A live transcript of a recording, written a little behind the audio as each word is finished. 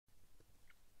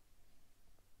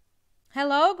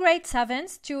Hello, grade 7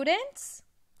 students.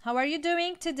 How are you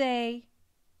doing today?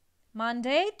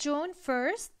 Monday, June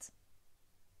 1st.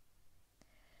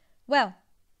 Well,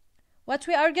 what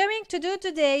we are going to do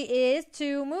today is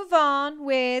to move on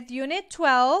with Unit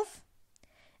 12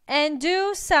 and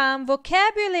do some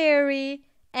vocabulary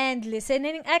and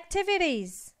listening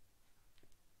activities.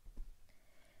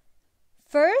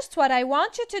 First, what I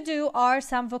want you to do are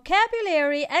some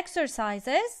vocabulary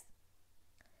exercises.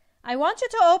 I want you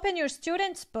to open your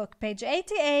student's book, page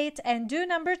 88, and do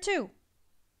number 2.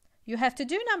 You have to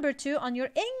do number 2 on your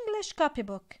English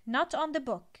copybook, not on the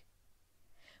book.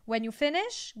 When you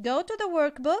finish, go to the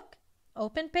workbook,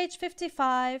 open page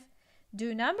 55,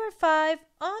 do number 5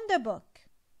 on the book.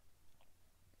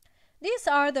 These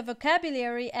are the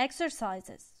vocabulary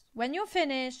exercises. When you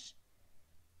finish,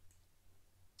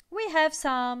 we have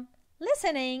some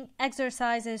listening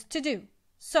exercises to do.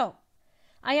 So,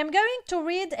 I am going to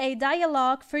read a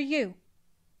dialogue for you.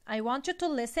 I want you to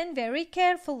listen very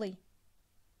carefully.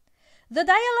 The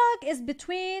dialogue is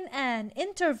between an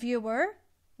interviewer,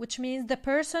 which means the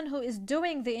person who is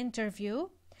doing the interview.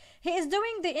 He is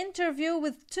doing the interview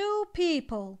with 2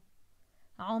 people,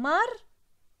 Omar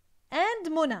and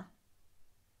Muna.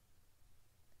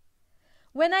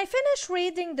 When I finish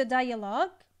reading the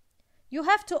dialogue, you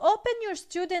have to open your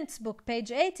student's book,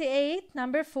 page 88,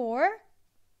 number 4.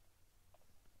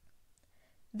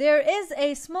 There is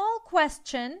a small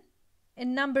question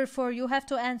in number 4 you have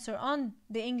to answer on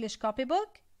the English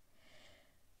copybook.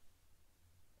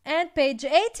 And page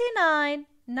 89,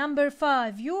 number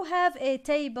 5, you have a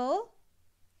table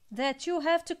that you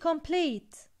have to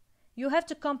complete. You have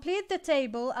to complete the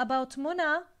table about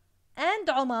Muna and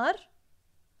Omar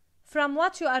from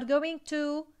what you are going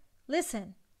to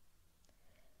listen.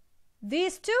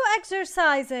 These 2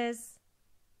 exercises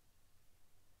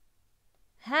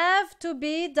have to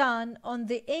be done on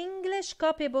the English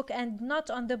copybook and not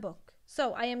on the book.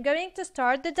 So I am going to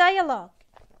start the dialogue.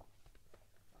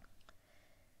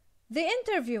 The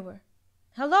interviewer: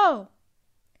 Hello.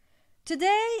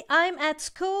 Today I'm at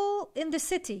school in the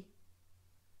city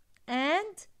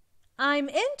and I'm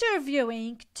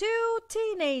interviewing 2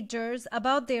 teenagers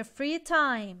about their free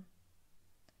time.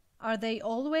 Are they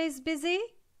always busy?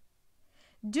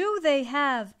 Do they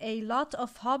have a lot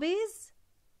of hobbies?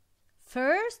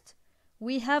 First,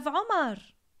 we have Omar.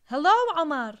 Hello,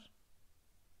 Omar.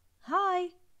 Hi.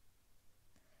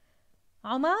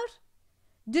 Omar,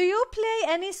 do you play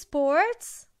any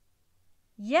sports?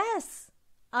 Yes,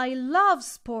 I love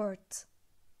sport.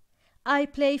 I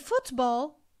play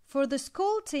football for the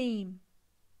school team.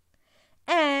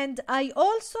 And I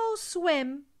also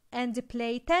swim and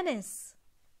play tennis.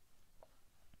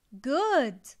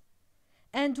 Good.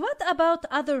 And what about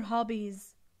other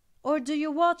hobbies? Or do you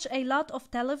watch a lot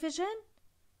of television?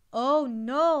 Oh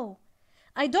no,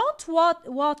 I don't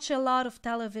watch a lot of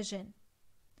television.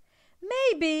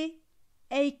 Maybe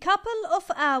a couple of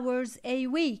hours a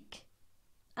week.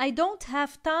 I don't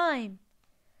have time.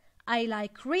 I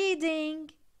like reading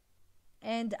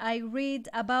and I read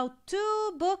about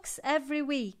 2 books every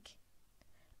week.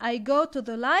 I go to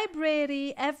the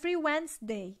library every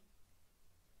Wednesday.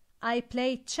 I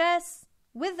play chess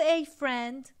with a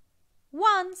friend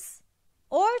once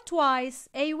or twice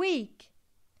a week.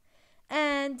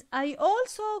 And I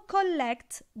also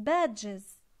collect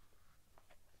badges.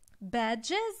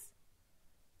 Badges?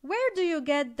 Where do you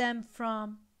get them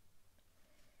from?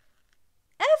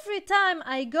 Every time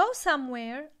I go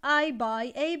somewhere, I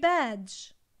buy a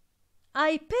badge.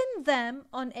 I pin them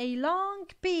on a long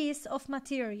piece of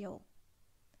material.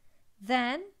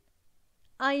 Then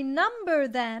I number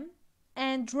them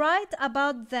and write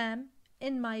about them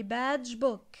in my badge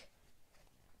book.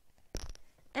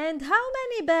 And how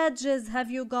many badges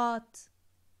have you got?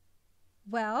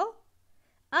 Well,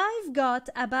 I've got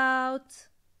about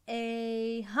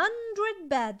 100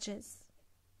 badges.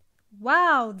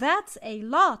 Wow, that's a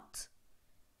lot.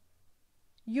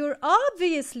 You're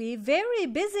obviously very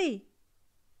busy.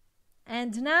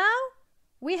 And now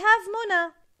we have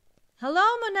Muna. Hello,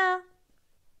 Muna.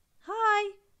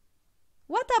 Hi.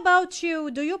 What about you?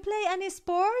 Do you play any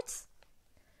sports?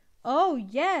 Oh,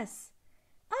 yes.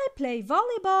 I play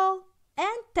volleyball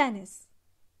and tennis.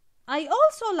 I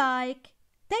also like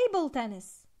table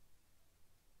tennis.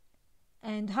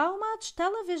 And how much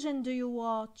television do you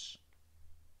watch?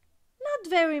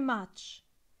 Not very much.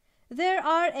 There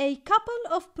are a couple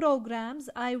of programs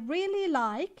I really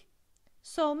like,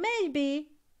 so maybe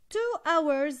 2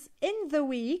 hours in the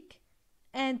week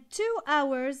and 2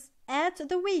 hours at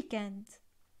the weekend.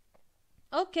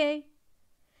 Okay.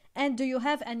 And do you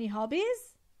have any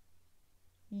hobbies?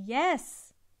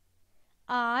 Yes.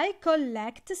 I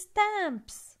collect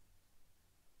stamps.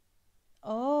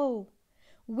 Oh,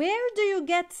 where do you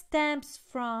get stamps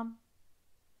from?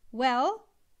 Well,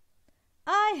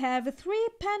 I have 3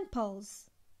 pen pals.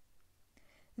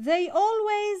 They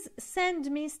always send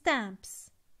me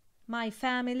stamps. My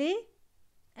family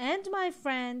and my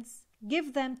friends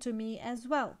give them to me as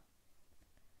well.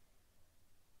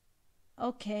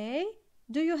 Okay,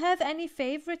 do you have any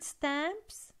favorite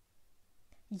stamps?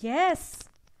 Yes,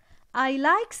 I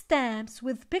like stamps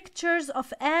with pictures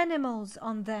of animals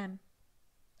on them.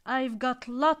 I've got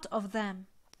a lot of them.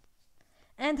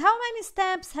 And how many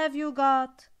stamps have you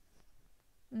got?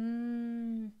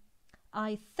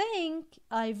 I think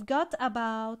I've got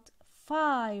about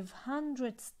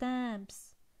 500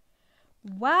 stamps.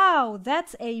 Wow,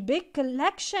 that's a big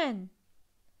collection.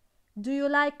 Do you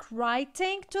like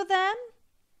writing to them?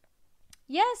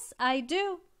 Yes, I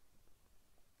do.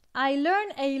 I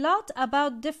learn a lot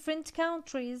about different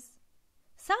countries.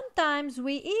 Sometimes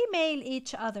we email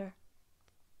each other.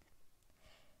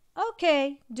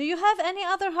 Okay, do you have any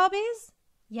other hobbies?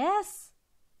 Yes,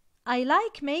 I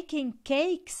like making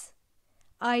cakes.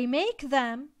 I make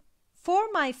them for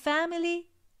my family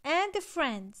and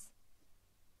friends.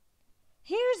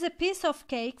 Here's a piece of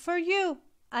cake for you.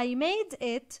 I made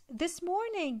it this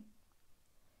morning.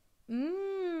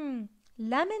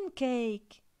 Lemon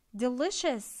cake.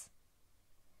 Delicious.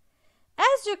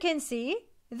 As you can see,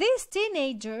 these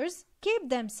teenagers keep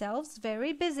themselves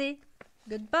very busy.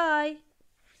 Goodbye.